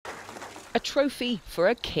A trophy for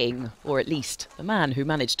a king, or at least the man who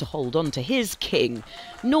managed to hold on to his king.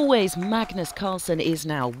 Norway's Magnus Carlsen is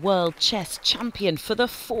now world chess champion for the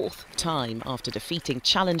 4th time after defeating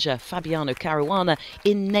challenger Fabiano Caruana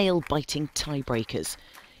in nail-biting tiebreakers.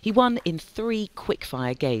 He won in 3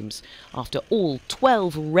 quickfire games, after all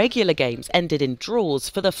 12 regular games ended in draws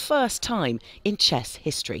for the first time in chess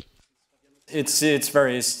history. It's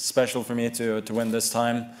very special for me to win this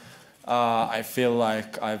time. I feel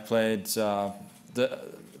like I've played,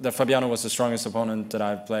 the Fabiano was the strongest opponent that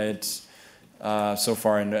I've played so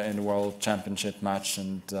far in the World Championship match,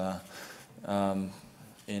 and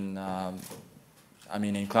in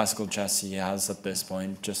classical chess he has at this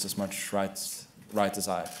point just as much right as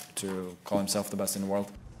I to call himself the best in the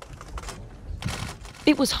world.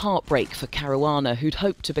 It was heartbreak for Caruana, who'd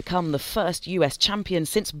hoped to become the first US champion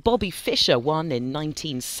since Bobby Fischer won in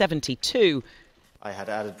 1972. I had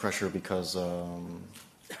added pressure because I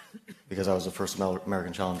was the first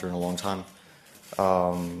American challenger in a long time.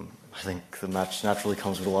 I think the match naturally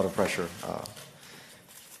comes with a lot of pressure.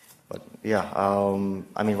 But yeah,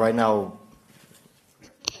 right now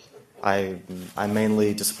I'm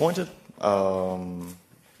mainly disappointed.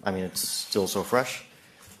 It's still so fresh,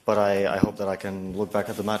 but I hope that I can look back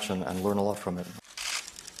at the match and learn a lot from it.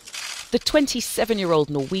 The 27-year-old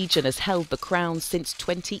Norwegian has held the crown since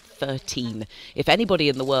 2013. If anybody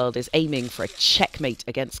in the world is aiming for a checkmate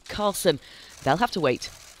against Carlsen, they'll have to wait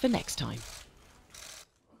for next time.